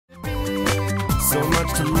so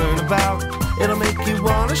much to learn about. It'll make you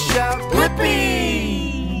wanna shout,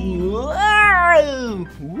 Blippi! Whoa!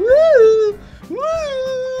 Woo!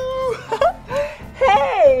 Woo!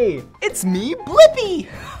 Hey, it's me, Blippi!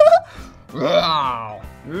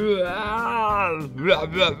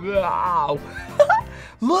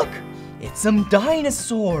 Look, it's some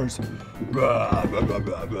dinosaurs.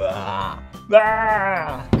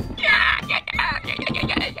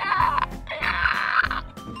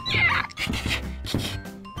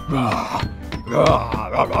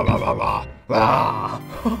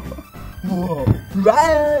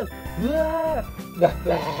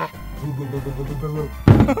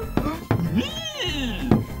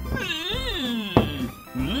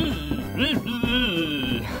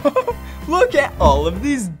 Look at all of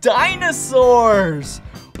these dinosaurs!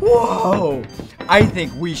 Whoa! I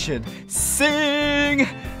think we should sing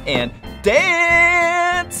and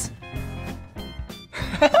dance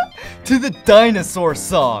to the dinosaur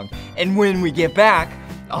song. And when we get back,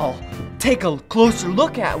 I'll take a closer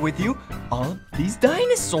look at with you all of these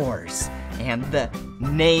dinosaurs and the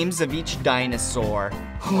names of each dinosaur.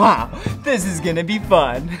 Wow, this is gonna be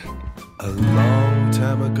fun. A long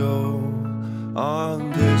time ago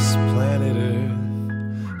on this planet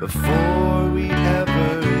Earth, before we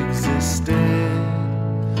ever existed,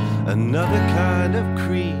 another kind of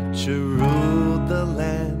creature ruled the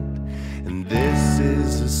land, and this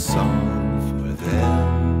is a song for them.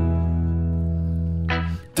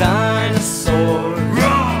 Dinosaurs,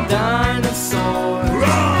 dinosaurs,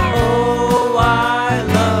 oh, I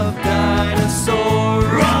love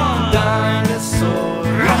dinosaurs,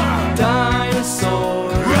 dinosaurs,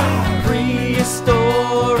 dinosaurs,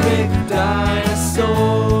 prehistoric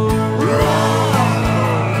dinosaurs.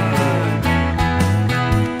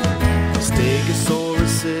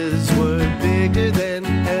 Stegosauruses were bigger than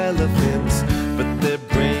elephants, but their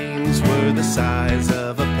brains were the size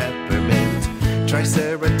of a peppermint.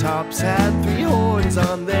 Triceratops had 3 horns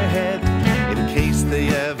on their head in case they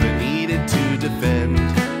ever needed to defend.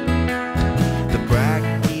 The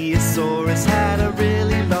Brachiosaurus had a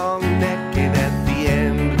really long neck, and at the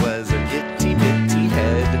end was an itty bitty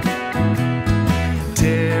head.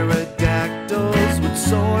 Pterodactyls would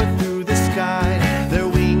soar through the sky. Their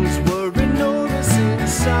wings were enormous in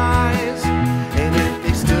size, and if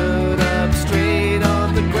they stood up straight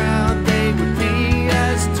on the ground, they would be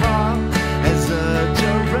as tall as a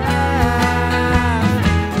giraffe.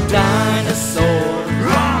 Dinosaur,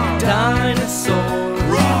 dinosaur,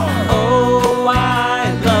 oh,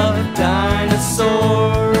 I love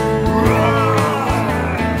dinosaurs.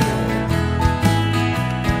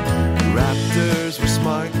 Raptors were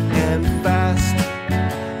smart and fast,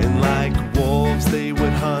 and like wolves they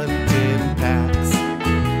would hunt in packs.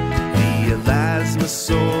 The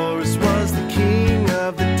Elasmosaurus was the king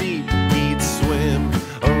of the deep. He'd swim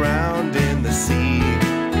around in the sea.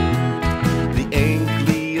 The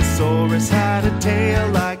Ankylosaurus had a tail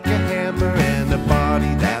like a hammer and a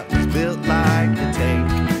body that was built like a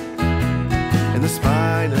tank. And the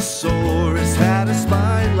Spinosaurus had a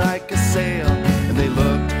spine like a sail, and they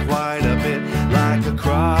looked quite a bit like a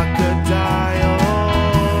crocodile.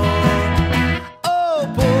 Oh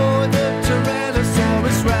boy, the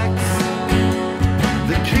Tyrannosaurus Rex,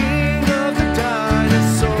 the king of the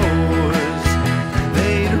dinosaurs.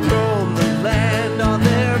 They'd roam the land on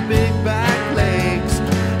their big back legs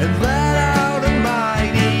and let out a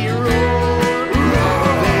mighty roar.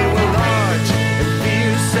 They were large and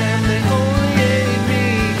fierce, and they only ate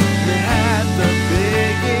meat. They had the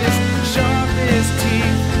biggest, sharpest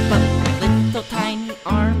teeth. But little tiny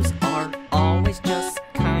arms are always just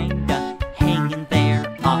kinda hanging there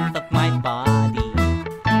off of my body.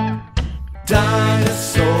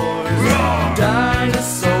 Dinosaurs,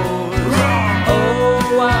 dinosaurs,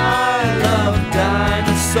 oh, I love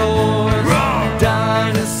dinosaurs,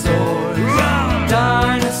 dinosaurs,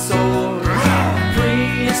 dinosaurs,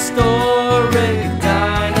 prehistoric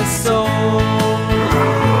dinosaurs.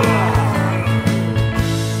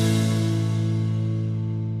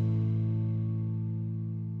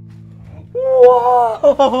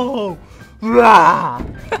 Whoa! Rah!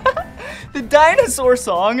 The dinosaur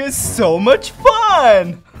song is so much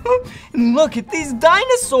fun! And look at these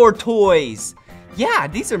dinosaur toys! Yeah,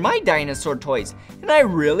 these are my dinosaur toys, and I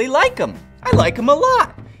really like them. I like them a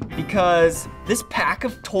lot because this pack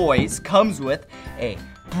of toys comes with a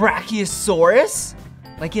Brachiosaurus,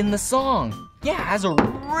 like in the song. Yeah, it has a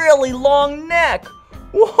really long neck.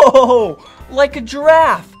 Whoa, like a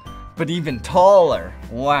giraffe, but even taller.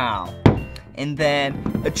 Wow. And then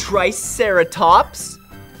a Triceratops.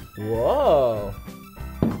 Whoa,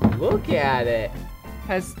 look at it.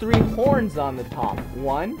 Has 3 horns on the top.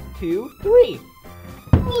 1, 2, 3.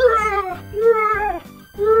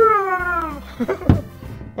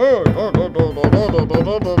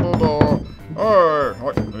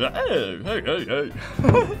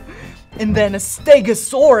 And then a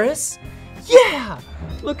stegosaurus. Yeah,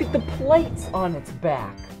 look at the plates on its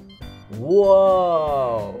back.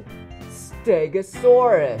 Whoa,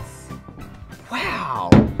 stegosaurus. Wow,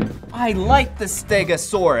 I like the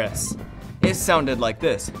stegosaurus. It sounded like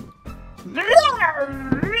this.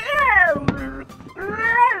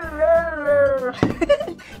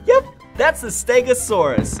 Yep, that's the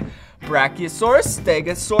stegosaurus. Brachiosaurus,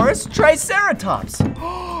 stegosaurus, triceratops.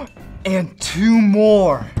 And two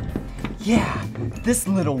more. Yeah, this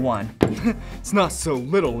little one. It's not so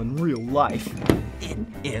little in real life. It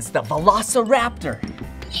is the velociraptor.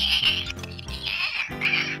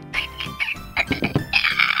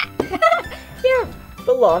 Yeah,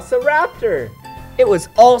 velociraptor. It was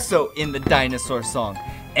also in the dinosaur song.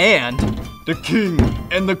 And the king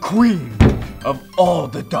and the queen of all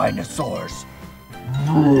the dinosaurs.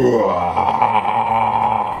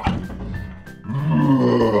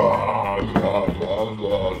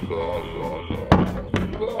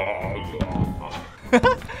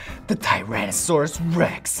 The Tyrannosaurus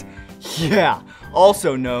Rex. Yeah,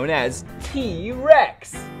 also known as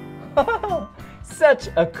T-Rex. Such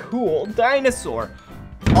a cool dinosaur.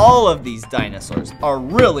 All of these dinosaurs are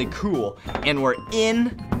really cool and were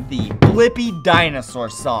in the Blippi dinosaur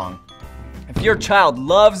song. If your child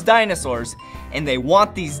loves dinosaurs and they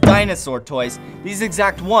want these dinosaur toys, these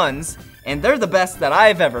exact ones, and they're the best that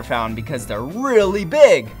I've ever found because they're really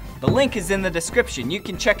big. The link is in the description. You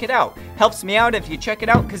can check it out. Helps me out if you check it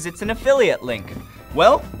out because it's an affiliate link.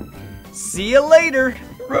 Well, see you later.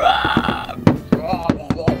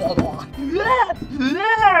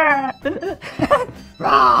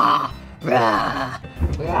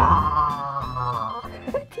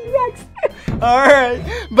 T-Rex. All right,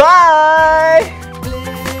 bye.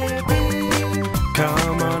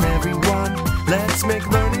 Come on, everyone, let's make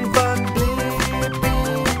learning fun.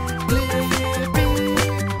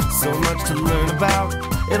 So much to learn about,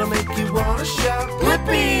 it'll make you want to shout,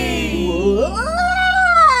 Blippi! Whoa!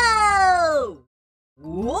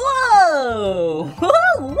 Whoa!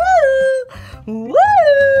 Woo! Woo!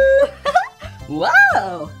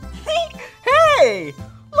 Whoa! Hey,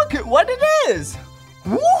 look at what it is.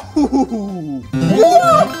 Woo!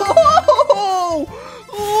 Whoa!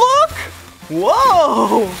 Look!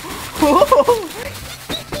 Whoa!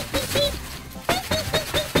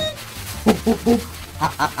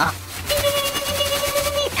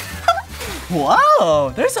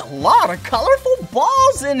 Wow, there's a lot of colorful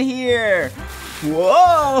balls in here.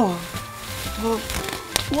 Whoa! Whoa!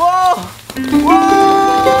 Whoa!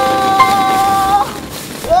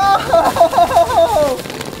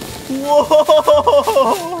 Whoa!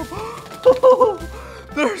 Whoa!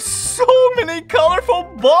 There's so many colorful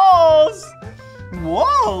balls.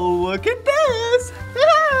 Whoa, look at this.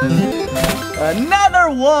 Another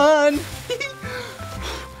one.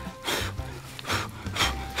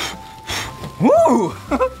 Woo!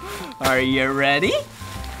 Are you ready?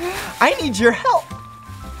 I need your help.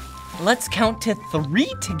 Let's count to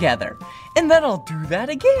 3 together, and then I'll do that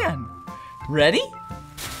again. Ready?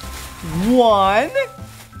 1,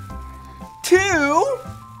 2,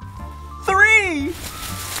 3.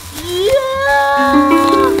 Yeah!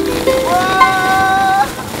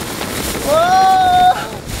 Whoa!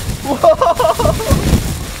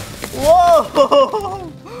 Whoa!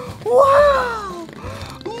 Whoa! Wow!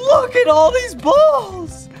 Look at all these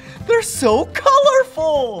balls! They're so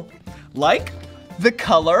colorful! Like the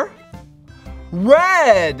color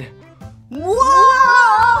red. Whoa!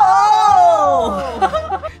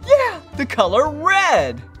 Yeah, the color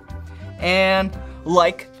red. And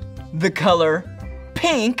like the color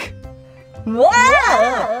pink.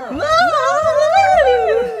 Wow!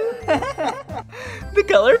 The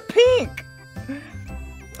color pink.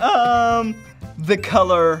 The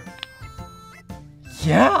color,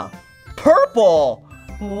 yeah, purple.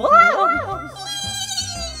 Wow!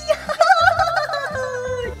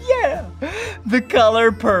 Yeah, the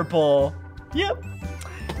color purple. Yep.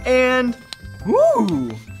 And,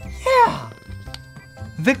 ooh, yeah,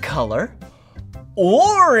 the color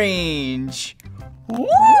orange.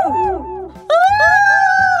 Woo!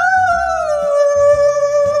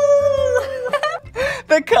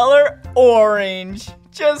 The color orange,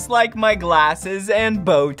 just like my glasses and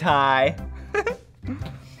bow tie.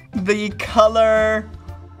 The color,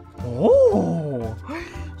 oh,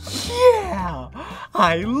 yeah,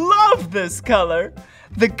 I love this color.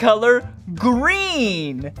 The color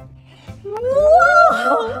green.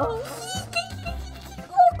 Whoa!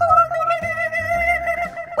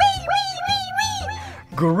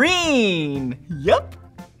 green. Yup.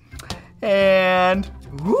 And,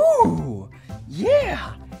 ooh,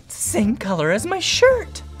 yeah, it's the same color as my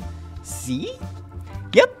shirt. See?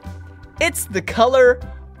 Yep, it's the color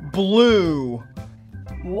blue.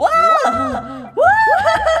 Whoa! Woo!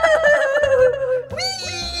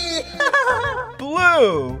 Whee!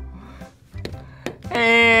 Blue.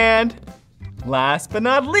 And last but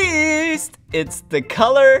not least, it's the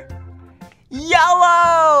color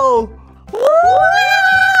yellow.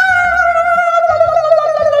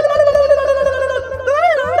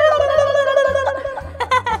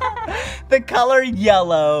 The color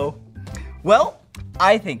yellow. Well,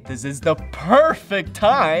 I think this is the perfect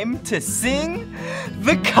time to sing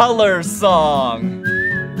the color song.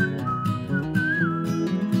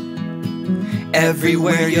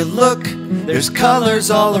 Everywhere you look, there's colors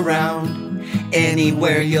all around.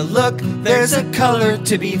 Anywhere you look, there's a color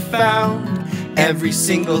to be found. Every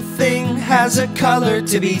single thing has a color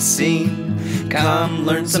to be seen. Come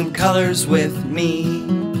learn some colors with me.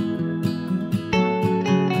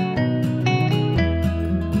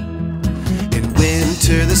 In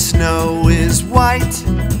winter the snow is white.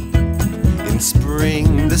 In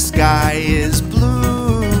spring the sky is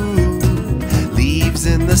blue. Leaves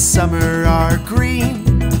in the summer are green.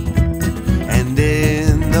 And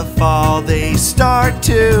in the fall they start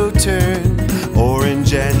to turn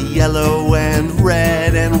orange and yellow and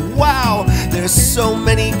red. And wow, there's so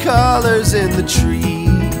many colors in the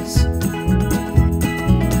trees.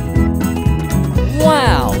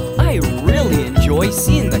 Wow, I really enjoy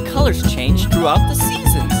seeing the colors change throughout the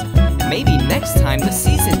seasons. Maybe next time the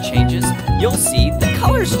season changes, you'll see the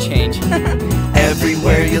colors change.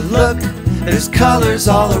 Everywhere you look, there's colors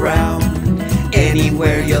all around.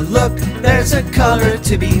 Anywhere you look, there's a color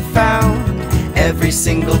to be found. Every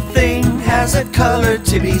single thing has a color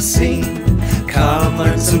to be seen. Come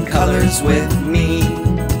learn some colors with me.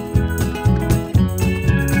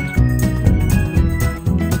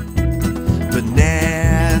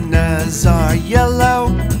 Bananas are yellow,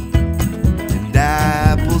 and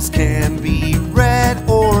apples can be red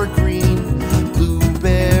or green.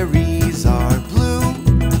 Blueberries are blue.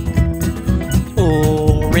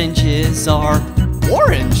 Oranges are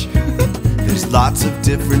orange. There's lots of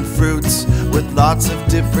different fruits with lots of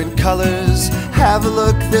different colors. Have a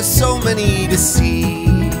look, there's so many to see.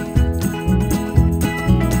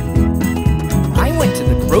 I went to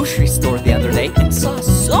the grocery store the other day and saw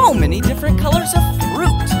so many different colors of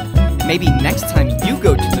fruit. Maybe next time you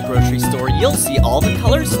go to the grocery store, you'll see all the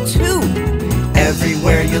colors too.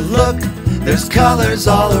 Everywhere you look, there's colors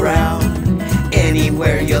all around.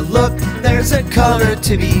 Anywhere you look, there's a color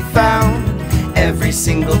to be found. Every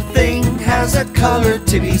single thing has a color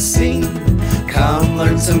to be seen. Come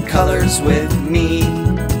learn some colors with me.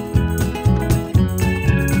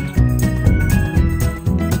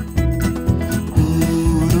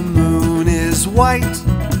 Ooh, the moon is white,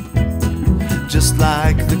 just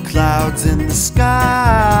like the clouds in the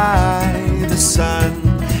sky. The sun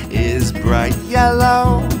is bright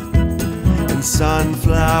yellow, and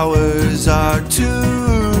sunflowers are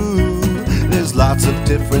too. There's lots of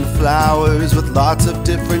different flowers with lots of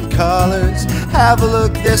different colors. Have a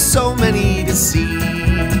look, there's so many to see.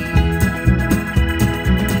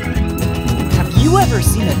 Have you ever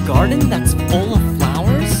seen a garden that's full of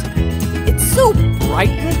flowers? It's so bright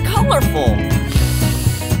and colorful.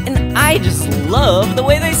 And I just love the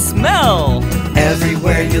way they smell.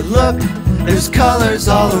 Everywhere you look, there's colors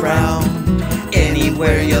all around.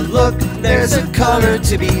 Anywhere you look, there's a color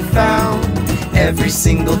to be found. Every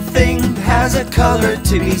single thing has a color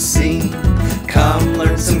to be seen. Come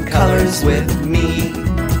learn some colors with me.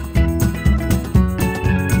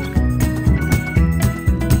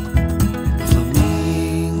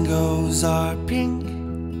 Flamingos are pink,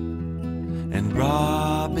 and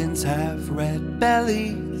robins have red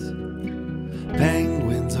bellies.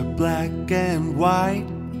 Penguins are black and white,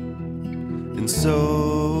 and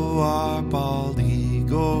so are bald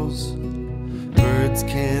eagles. Birds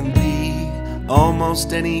can be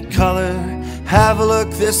almost any color. Have a look,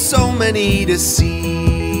 there's so many to see.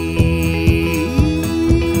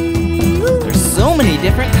 There's so many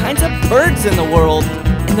different kinds of birds in the world,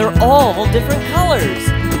 and they're all different colors.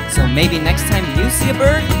 So maybe next time you see a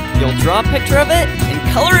bird, you'll draw a picture of it and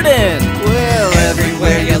color it in. Well,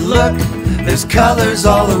 everywhere you look, there's colors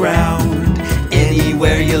all around.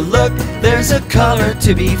 Anywhere you look, there's a color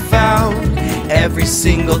to be found. Every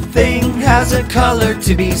single thing has a color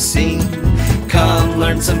to be seen. Come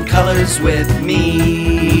learn some colors with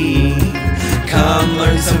me. Come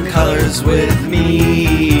learn some colors with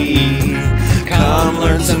me. Come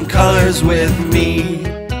learn some colors with me.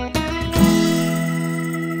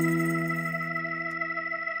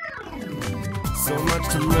 So much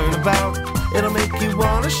to learn about, it'll make you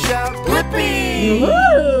wanna shout, Blippi!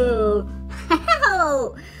 Woo!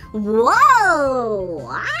 Whoa!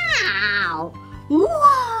 Wow!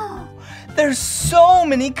 Whoa! There's so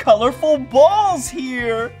many colorful balls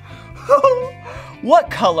here. What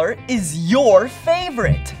color is your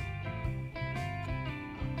favorite?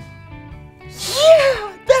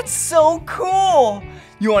 Yeah, that's so cool.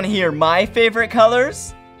 You want to hear my favorite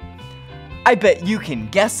colors? I bet you can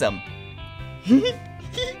guess them.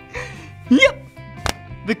 Yep,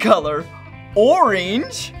 the color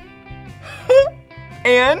orange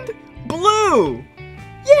and blue.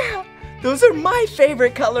 Yeah, those are my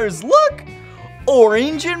favorite colors. Look,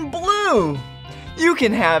 orange and blue. You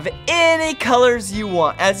can have any colors you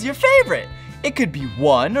want as your favorite. It could be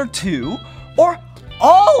 1 or 2 or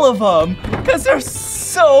all of them, because they're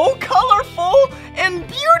so colorful and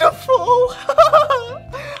beautiful.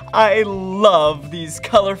 I love these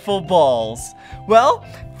colorful balls. Well,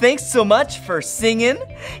 thanks so much for singing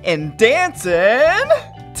and dancing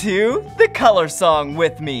to the color song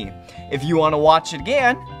with me. If you want to watch it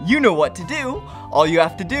again, you know what to do. All you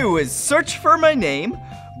have to do is search for my name,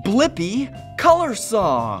 Blippi Color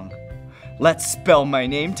Song. Let's spell my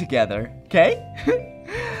name together, okay?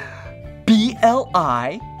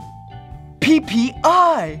 B-L-I-P-P-I.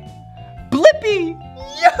 Blippi!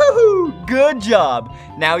 Yahoo! Good job.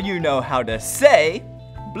 Now you know how to say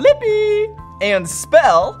Blippi and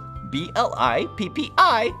spell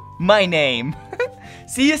B-L-I-P-P-I, my name.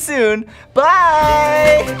 See you soon.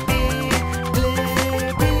 Bye!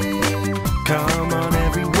 Come on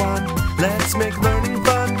everyone, let's make learning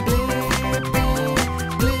fun.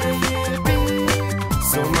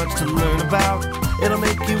 So much to learn about, it'll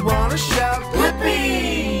make you wanna shout, Blippi!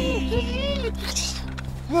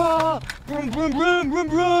 Vroom, vroom, vroom, vroom,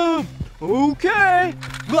 vroom. Okay,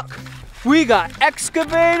 look, we got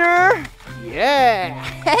excavator. Yeah.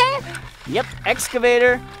 Yep,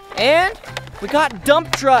 excavator. And we got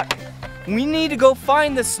dump truck. We need to go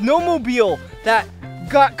find the snowmobile that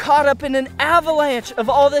got caught up in an avalanche of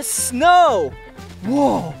all this snow.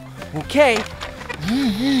 Whoa, okay.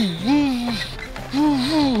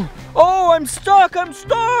 Oh, I'm stuck.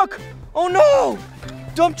 Oh no,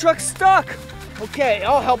 dump truck's stuck. Okay,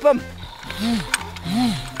 I'll help him.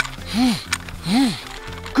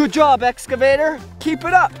 Good job, excavator. Keep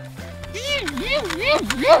it up.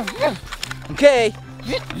 Okay.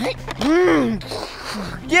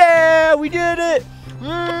 Yeah, we did it.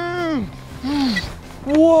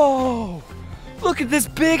 Whoa, look at this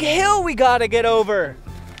big hill we gotta get over.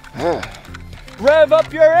 Rev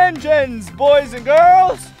up your engines, boys and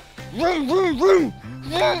girls. Vroom, vroom, vroom.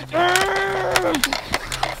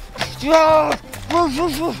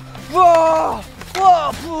 Whoa,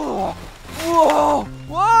 whoa, whoa,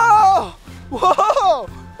 whoa, whoa,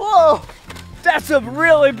 whoa. That's a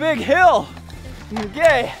really big hill.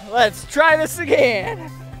 Okay, let's try this again.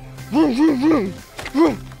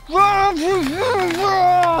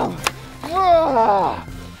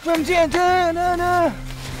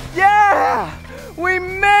 Yeah, we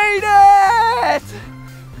made it!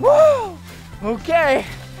 Woo! Okay,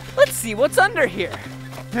 let's see what's under here.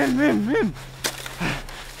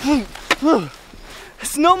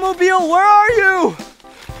 Snowmobile, where are you?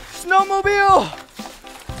 Snowmobile!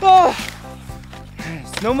 Oh,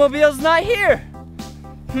 snowmobile's not here.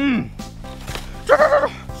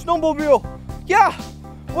 Snowmobile, yeah,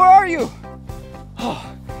 where are you? Oh,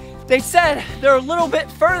 they said they're a little bit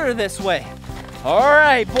further this way. All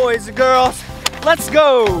right, boys and girls, let's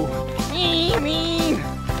go.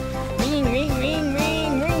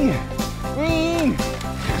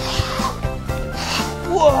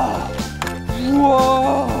 Whoa,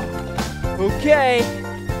 whoa. Okay,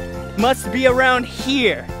 must be around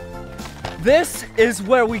here. This is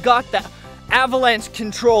where we got the avalanche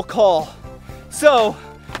control call. So,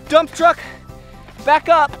 dump truck, back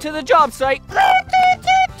up to the job site.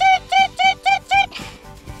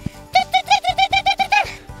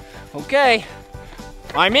 Okay,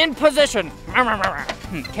 I'm in position.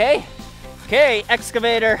 Okay,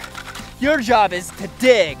 excavator, your job is to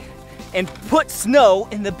dig and put snow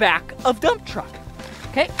in the back of dump truck.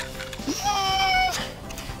 Okay.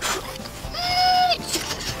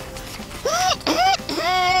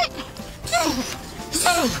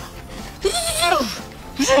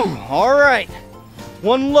 All right,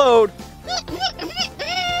 one load.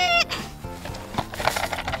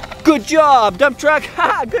 Good job, dump truck.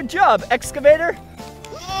 Ha, good job, excavator.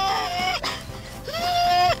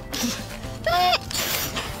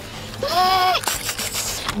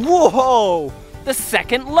 Whoa, the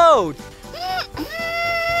second load.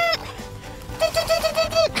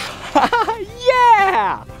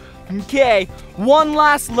 Yeah. Okay, one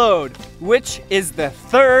last load, which is the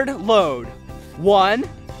third load. 1,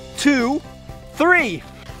 2, 3.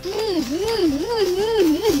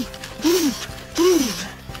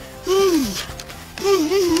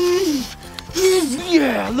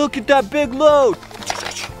 Yeah, look at that big load.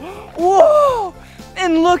 Whoa!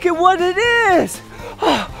 And look at what it is.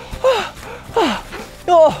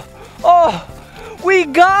 Oh, we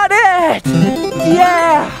got it!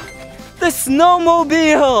 Yeah! The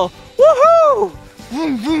snowmobile! Woohoo!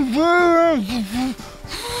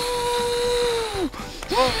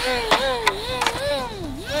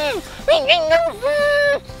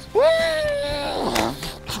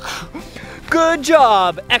 Good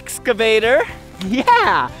job, Excavator.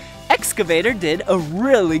 Yeah, Excavator did a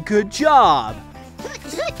really good job.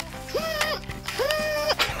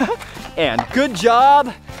 And good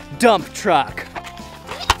job, Dump Truck.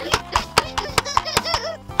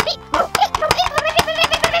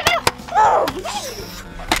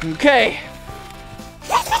 Okay.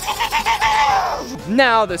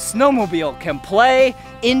 Now the snowmobile can play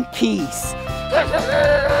in peace.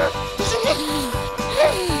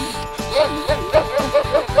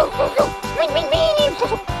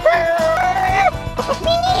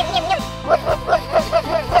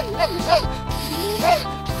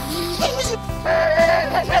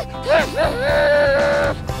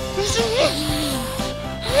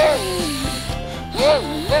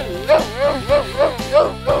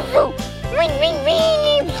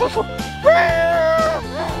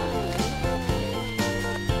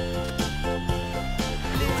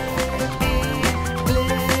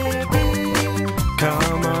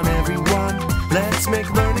 Come on everyone, let's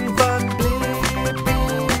make learning fun.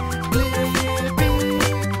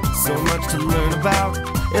 Blippi. So much to learn about,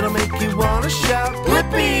 it'll make you wanna shout,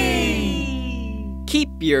 Blippi!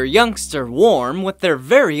 Keep your youngster warm with their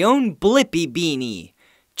very own Blippi beanie.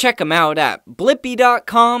 Check them out at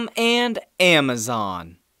blippi.com and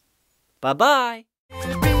Amazon. Bye-bye.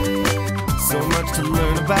 So much to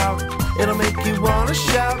learn about, it'll make you wanna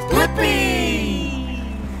shout, Blippi!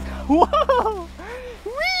 Whoa!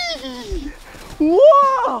 Whee!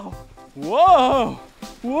 Whoa! Whoa!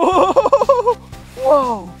 Whoa!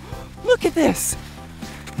 Whoa! Look at this!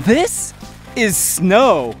 This is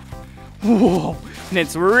snow. Whoa! And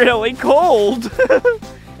it's really cold.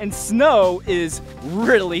 And snow is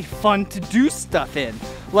really fun to do stuff in.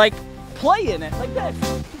 Like play in it, like this.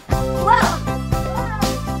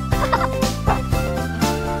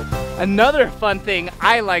 Another fun thing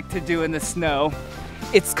I like to do in the snow,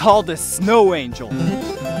 it's called a snow angel.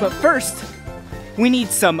 But first, we need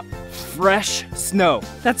some fresh snow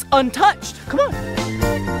that's untouched. Come on.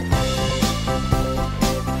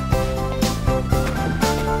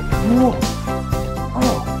 Whoa.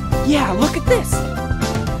 Oh, yeah, look at this.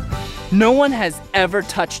 No one has ever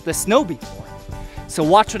touched the snow before. So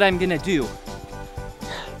watch what I'm gonna do.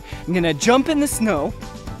 I'm gonna jump in the snow.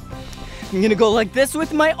 I'm gonna go like this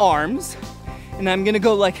with my arms. And I'm gonna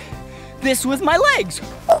go like this with my legs.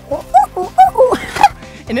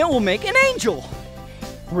 And it will make an angel.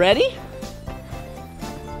 Ready?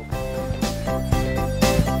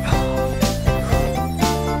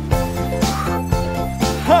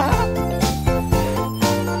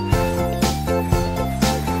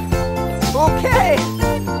 Okay.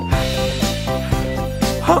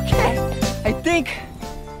 Okay. I think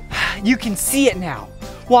you can see it now.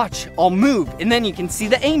 Watch, I'll move and then you can see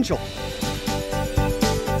the angel.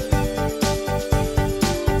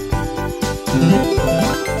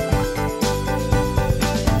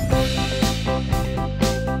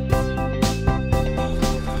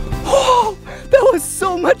 Oh, that was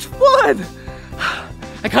so much fun.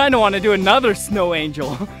 I kind of want to do another snow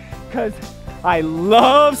angel because I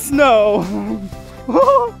love snow.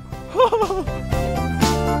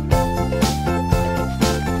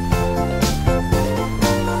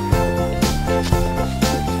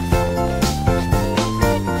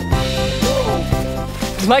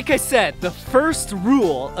 Like I said, the first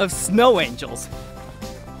rule of snow angels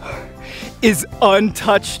is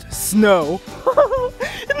untouched snow.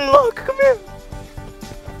 And look, come here.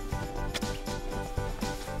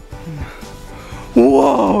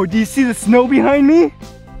 Whoa, do you see the snow behind me?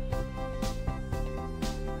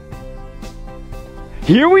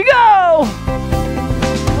 Here we go!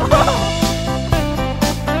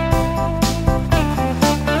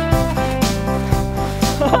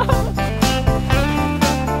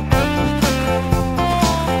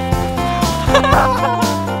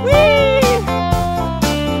 Whee!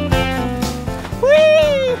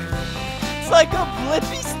 Whee! It's like a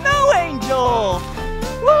Blippi snow angel!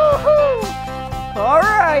 Woohoo! All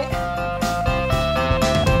right.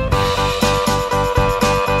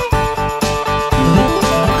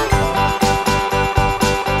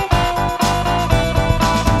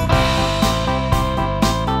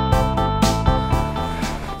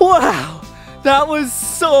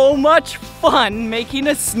 much fun making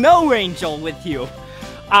a snow angel with you.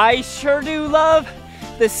 I sure do love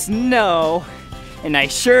the snow, and I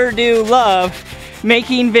sure do love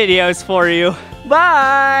making videos for you.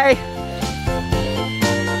 Bye!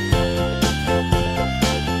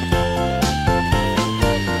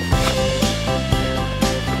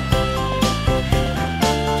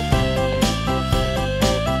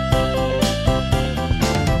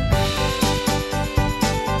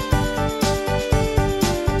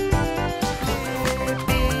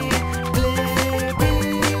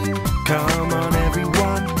 Come on,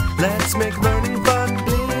 everyone, let's make learning fun.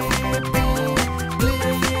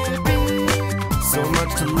 So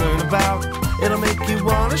much to learn about, it'll make you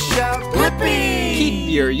wanna shout, Blippi!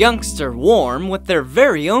 Keep your youngster warm with their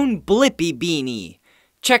very own Blippi beanie.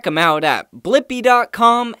 Check them out at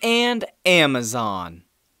blippi.com and Amazon.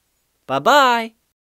 Bye-bye.